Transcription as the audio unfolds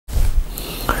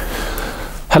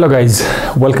Hello guys,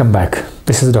 welcome back.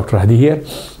 This is Dr. Hadi here.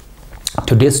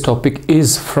 Today's topic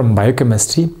is from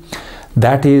biochemistry,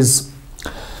 that is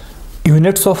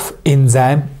units of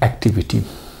enzyme activity.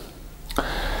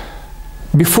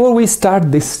 Before we start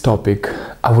this topic,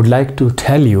 I would like to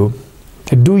tell you,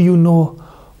 do you know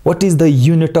what is the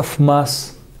unit of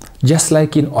mass? Just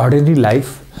like in ordinary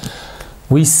life,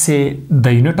 we say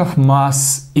the unit of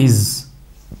mass is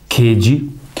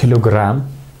kg, kilogram.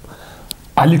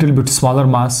 A little bit smaller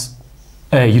mass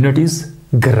unit is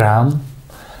gram,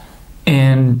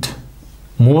 and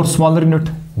more smaller unit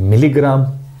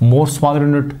milligram, more smaller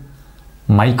unit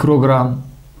microgram,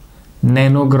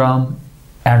 nanogram,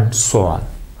 and so on.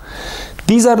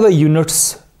 These are the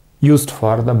units used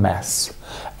for the mass.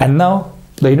 And now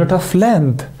the unit of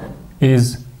length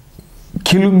is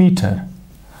kilometer,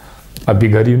 a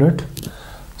bigger unit.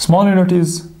 Small unit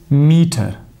is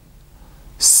meter,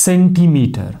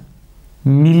 centimeter,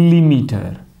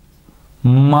 millimeter,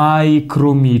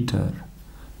 micrometer,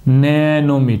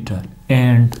 nanometer,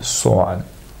 and so on.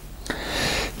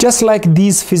 Just like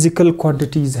these physical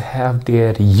quantities have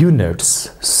their units,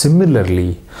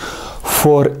 similarly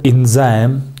for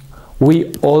enzyme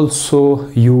we also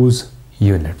use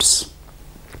units.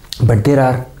 But there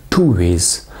are two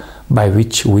ways by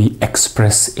which we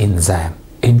express enzyme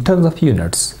in terms of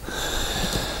units.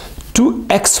 To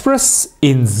express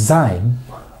enzyme,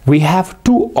 we have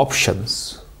two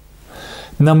options.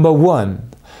 Number one,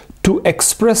 to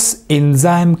express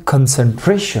enzyme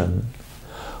concentration,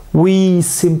 we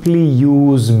simply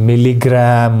use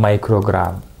milligram,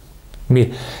 microgram.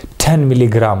 10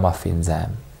 milligram of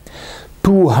enzyme,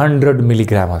 200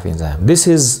 milligram of enzyme. This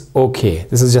is okay.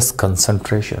 This is just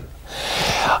concentration.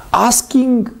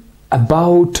 Asking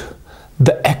about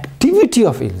the activity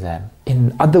of enzyme,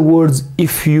 in other words,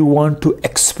 if you want to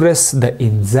express the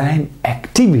enzyme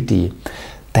activity,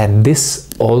 then this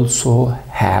also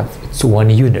have its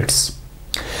own units.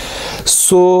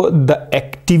 So the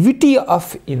activity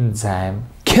of enzyme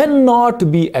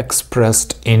cannot be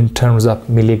expressed in terms of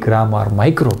milligram or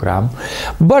microgram,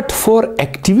 but for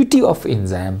activity of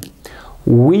enzyme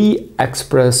we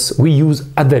use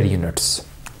other units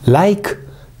like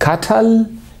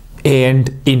Katal and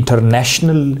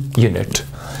International Unit.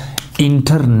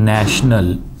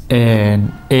 International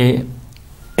and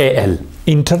M.phl,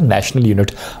 International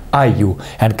Unit, IU,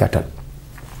 and Quetta.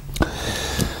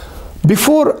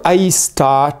 Before I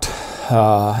start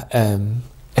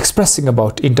expressing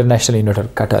about International Unit or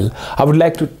Quetta, I would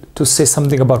like to say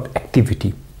something about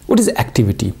activity. What is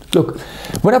activity? Look,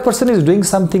 when a person is doing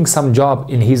something, some job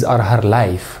in his or her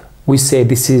life, we say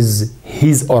this is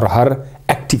his or her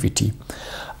activity.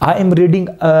 I am reading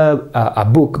a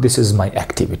book, this is my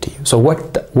activity. So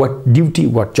what duty,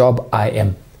 what job I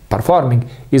am performing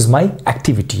is my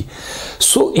activity.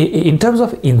 So in terms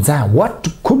of enzyme, what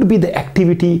could be the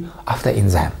activity of the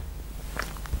enzyme?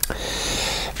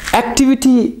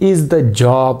 Activity is the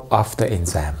job of the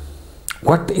enzyme.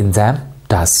 What the enzyme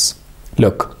does.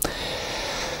 Look,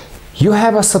 you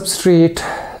have a substrate,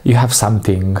 you have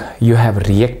something, you have a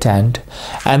reactant,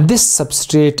 and this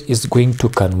substrate is going to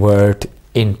convert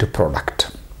into product.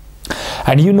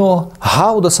 And you know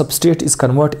how the substrate is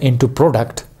converted into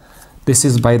product. This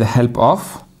is by the help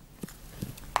of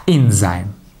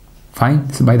enzyme.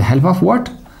 Fine. So by the help of what?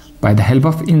 By the help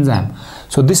of enzyme.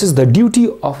 So this is the duty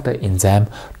of the enzyme,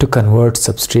 to convert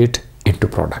substrate into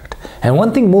product. And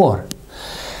one thing more,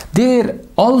 there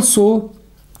also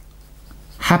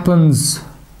happens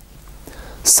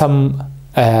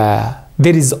there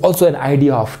is also an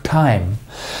idea of time.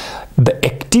 The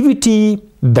activity,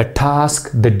 the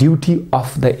task, the duty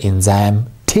of the enzyme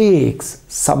takes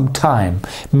some time.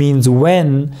 Means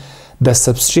when the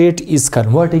substrate is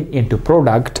converting into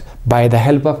product by the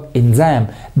help of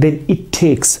enzyme, then it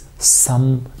takes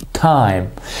some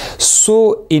time.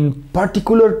 So in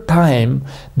particular time,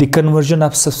 the conversion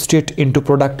of substrate into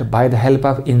product by the help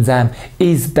of enzyme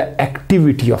is the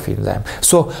activity of enzyme.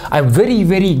 So I'm very,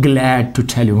 very glad to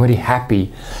tell you, very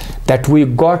happy that we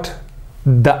got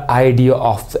the idea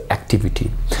of the activity.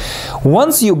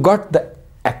 Once you got the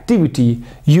activity,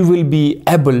 you will be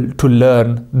able to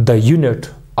learn the unit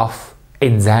of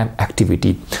enzyme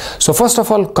activity. So first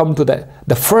of all, come to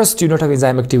the first unit of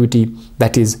enzyme activity,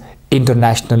 that is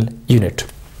International Unit.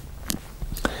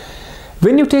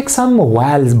 When you take some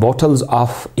vials, bottles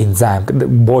of enzyme,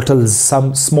 bottles,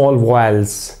 some small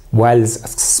vials,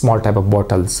 small type of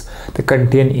bottles, they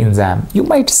contain enzyme, you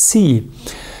might see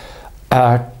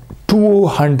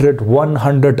 200,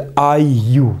 100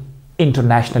 IU,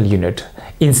 International Unit.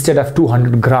 Instead of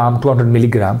 200 gram, 200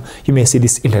 milligram, you may see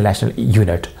this International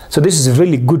Unit. So this is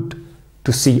really good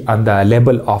to see on the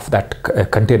label of that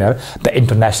container the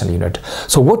international unit.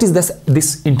 So what is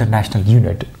this international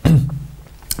unit?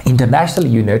 International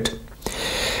unit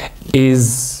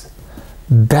is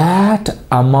that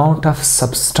amount of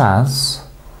substance,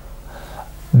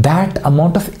 that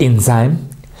amount of enzyme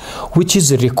which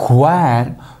is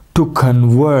required to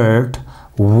convert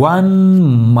 1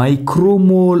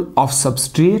 micromole of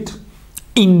substrate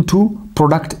into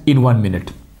product in 1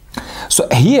 minute. So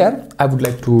here I would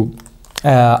like to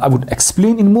I would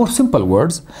explain in more simple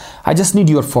words. I just need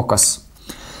your focus.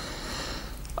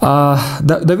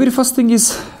 The very first thing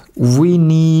is we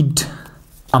need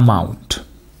amount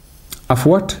of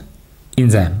what?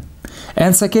 Enzyme.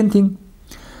 And second thing,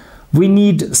 we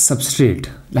need substrate.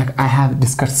 Like I have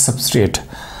discussed substrate.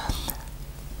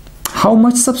 How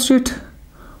much substrate?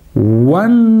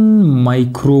 1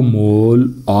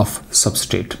 micromole of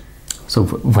substrate. So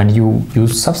when you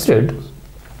use substrate,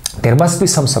 there must be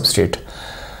some substrate.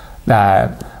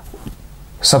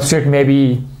 Substrate may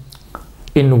be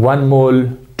in 1 mole,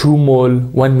 2 mole,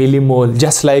 1 millimole,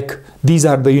 just like these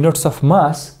are the units of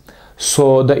mass.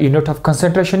 So the unit of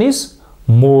concentration is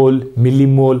mole,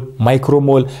 millimole,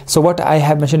 micromole. So what I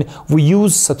have mentioned, we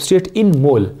use substrate in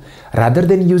mole rather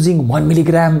than using 1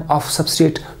 milligram of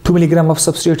substrate, 2 milligram of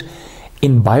substrate.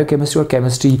 In biochemistry or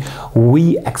chemistry,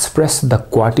 we express the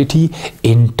quantity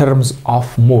in terms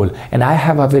of mole, and I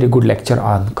have a very good lecture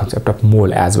on concept of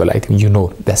mole as well. I think you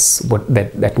know that's what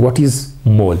is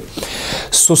mole.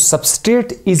 So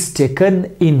substrate is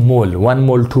taken in mole, 1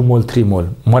 mole, 2 mole, 3 mole,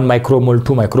 1 micromole,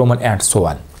 2 micromole, and so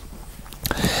on.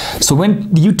 So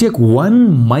when you take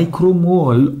 1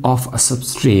 micromole of a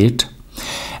substrate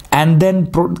and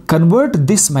then convert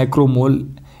this micromole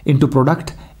into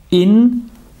product in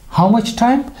how much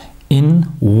time? In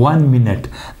 1 minute.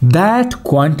 That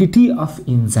quantity of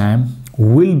enzyme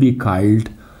will be called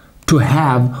to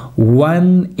have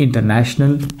 1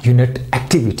 international unit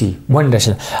activity. One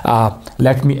international.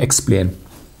 Let me explain.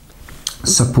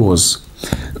 Suppose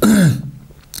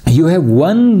you have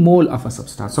 1 mole of a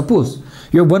substance. Suppose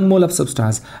you have 1 mole of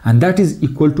substance and that is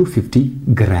equal to 50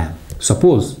 gram.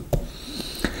 Suppose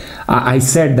I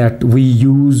said that we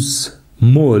use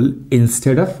mole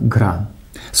instead of gram.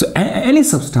 So any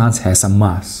substance has a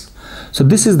mass. So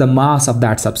this is the mass of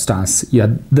that substance. Yeah,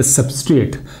 the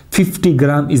substrate. 50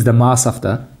 gram is the mass of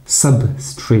the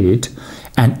substrate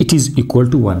and it is equal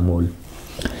to 1 mole.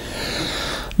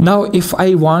 Now if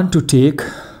I want to take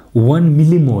 1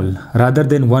 millimole rather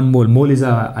than 1 mole, mole is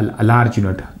a large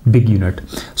unit, big unit.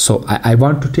 So I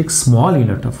want to take small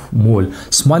unit of mole.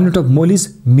 Small unit of mole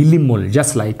is millimole,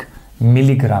 just like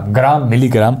milligram, gram,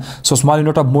 milligram. So small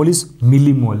unit of mole is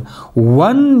millimole.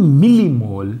 1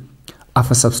 millimole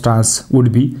of a substance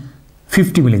would be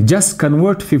 50 milligram. Just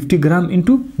convert 50 gram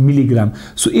into milligram.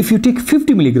 So if you take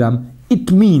 50 milligram,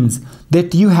 it means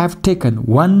that you have taken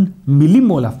 1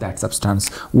 millimole of that substance.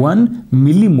 1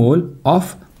 millimole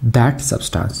of that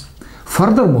substance.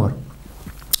 Furthermore,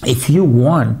 if you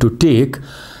want to take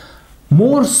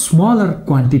more smaller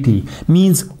quantity,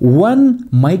 means 1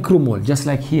 micromole, just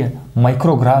like here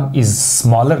microgram is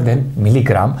smaller than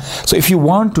milligram. So if you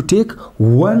want to take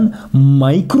 1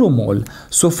 micromole,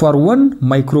 so for 1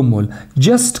 micromole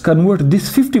just convert this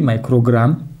 50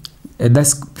 microgram,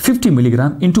 that's 50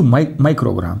 milligram into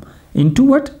microgram. Into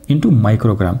what? Into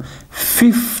microgram.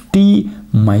 50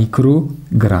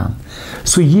 microgram.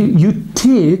 So you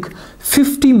take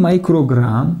 50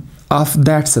 microgram of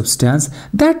that substance,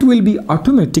 that will be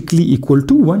automatically equal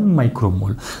to 1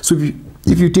 micromole. So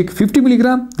if you take 50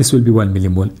 milligram, this will be 1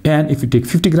 millimole, and if you take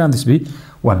 50 gram, this will be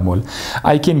 1 mole.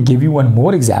 I can give you one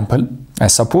more example.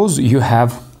 Suppose you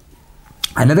have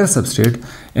another substrate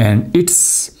and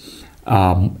its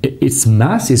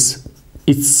mass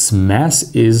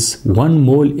is 1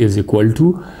 mole is equal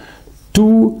to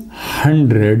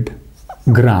 200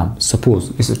 gram. Suppose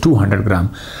this is 200 gram.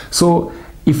 So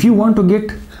if you want to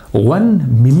get 1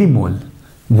 millimole,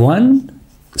 1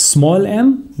 small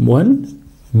m, 1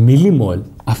 millimole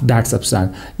of that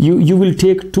substance, you will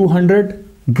take 200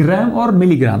 gram or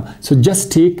milligram. So just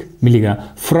take milligram.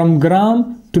 From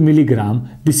gram to milligram,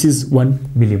 this is 1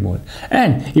 millimole.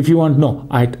 And if you want, no,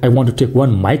 I want to take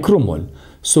 1 micromole.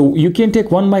 So you can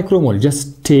take 1 micromole,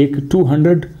 just take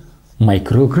 200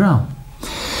 microgram.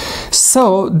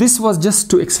 So this was just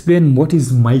to explain what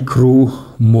is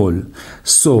micromole.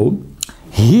 So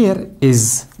here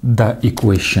is the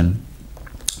equation.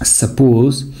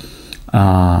 Suppose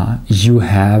you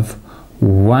have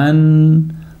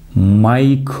 1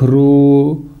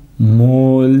 micromole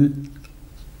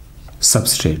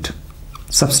substrate,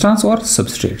 substance or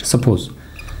substrate. Suppose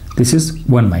this is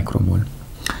 1 micromole,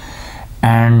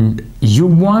 and you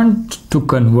want to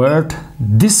convert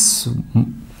this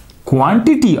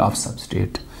quantity of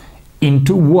substrate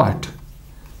into what?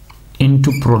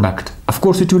 Into product. Of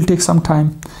course, it will take some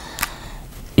time.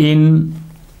 In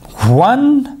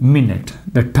 1 minute,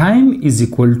 the time is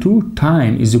equal to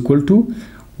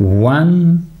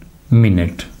 1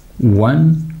 minute.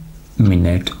 1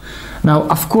 minute. Now,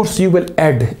 of course, you will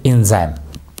add enzyme.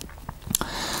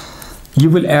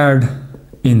 You will add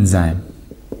enzyme.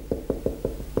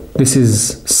 This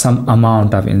is some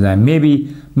amount of enzyme.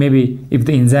 Maybe if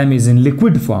the enzyme is in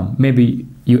liquid form, maybe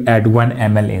you add 1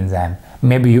 ml enzyme.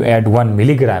 Maybe you add 1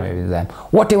 milligram of enzyme.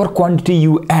 Whatever quantity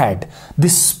you add,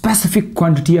 this specific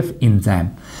quantity of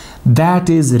enzyme that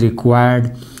is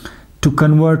required to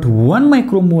convert 1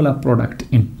 micromole of product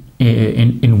in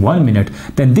 1 minute,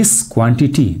 then this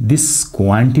quantity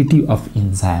of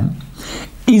enzyme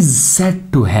is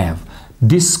said to have,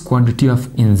 this quantity of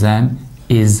enzyme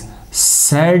is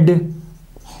said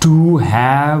to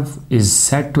have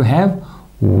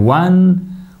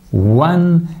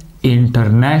one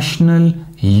international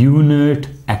unit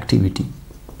activity.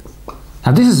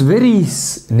 Now this is very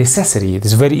necessary, it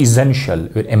is very essential,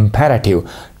 very imperative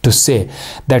to say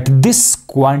that this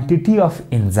quantity of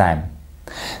enzyme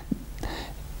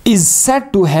is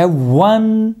said to have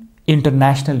one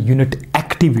international unit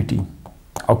activity.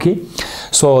 Okay,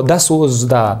 so that was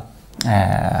the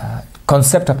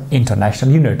concept of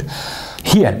international unit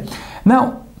here.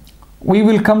 Now we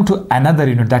will come to another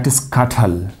unit, that is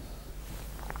Katal.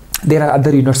 There are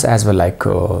other units as well, like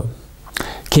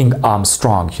King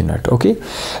Armstrong unit. Okay,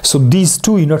 so these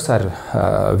two units are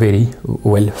very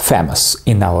well famous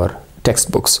in our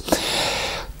textbooks.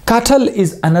 Katal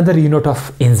is another unit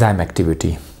of enzyme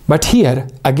activity, but here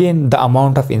again the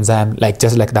amount of enzyme,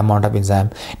 just like the amount of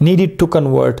enzyme needed to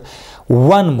convert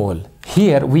 1 mole.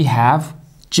 Here we have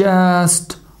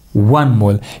just 1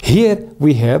 mole. Here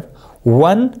we have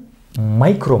 1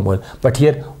 micromole, but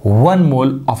here 1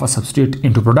 mole of a substrate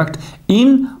into product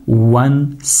in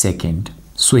 1 second.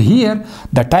 So here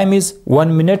the time is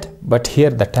 1 minute, but here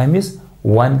the time is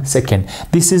 1 second.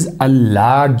 This is a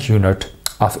large unit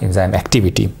of enzyme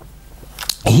activity.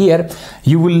 Here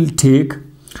you will take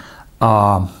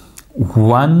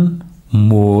 1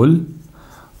 mole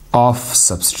of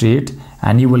substrate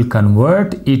and you will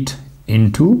convert it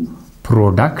into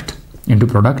product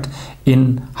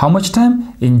in how much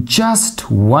time? In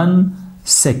just 1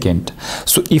 second.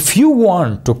 So if you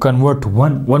want to convert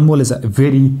 1 mole is a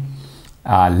very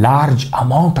large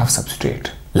amount of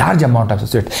substrate,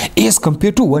 is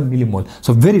compared to 1 millimole.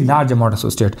 So very large amount of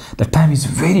substrate, the time is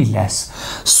very less.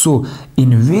 So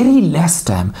in very less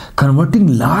time,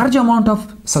 converting large amount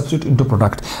of substrate into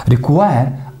product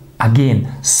require again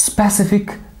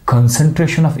specific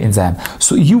concentration of enzyme.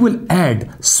 So you will add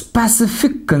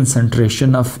specific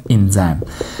concentration of enzyme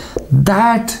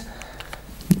that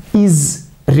is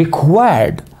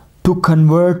required to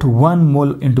convert 1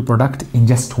 mole into product in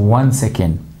just 1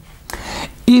 second.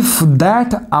 If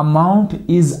that amount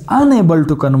is unable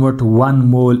to convert 1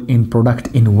 mole in product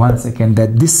in 1 second,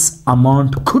 that this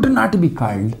amount could not be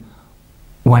called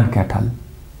 1 Katal.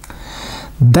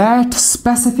 That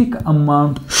specific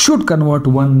amount should convert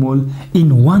 1 mole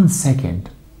in 1 second,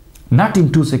 not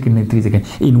in 2 seconds and 3 seconds,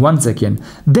 in 1 second.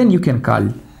 Then you can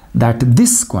call that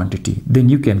this quantity,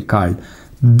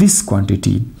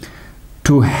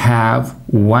 to have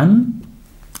 1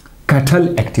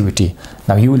 Katal activity.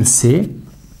 Now you will say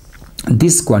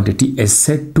this quantity is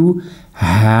said to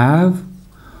have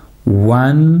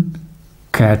 1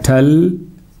 Katal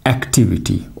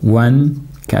activity. 1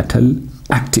 Katal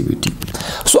activity.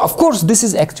 So of course this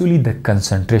is actually the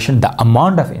concentration, the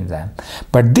amount of enzyme,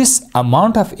 but this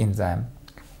amount of enzyme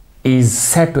is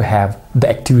said to have the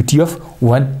activity of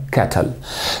 1 Katal.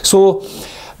 So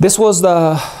this was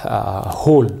the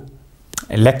whole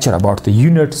lecture about the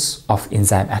units of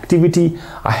enzyme activity.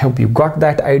 I hope you got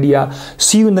that idea.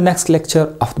 See you in the next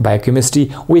lecture of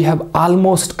biochemistry. We have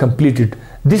almost completed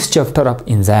this chapter of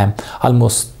enzyme.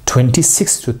 Almost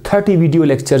 26 to 30 video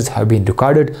lectures have been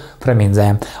recorded from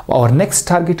enzyme. Our next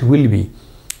target will be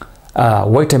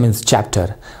vitamins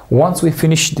chapter. Once we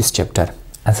finish this chapter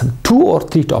and some 2 or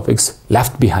 3 topics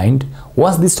left behind,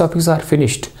 once these topics are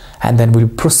finished, and then we'll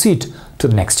proceed to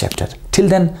the next chapter. Till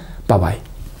then, bye bye.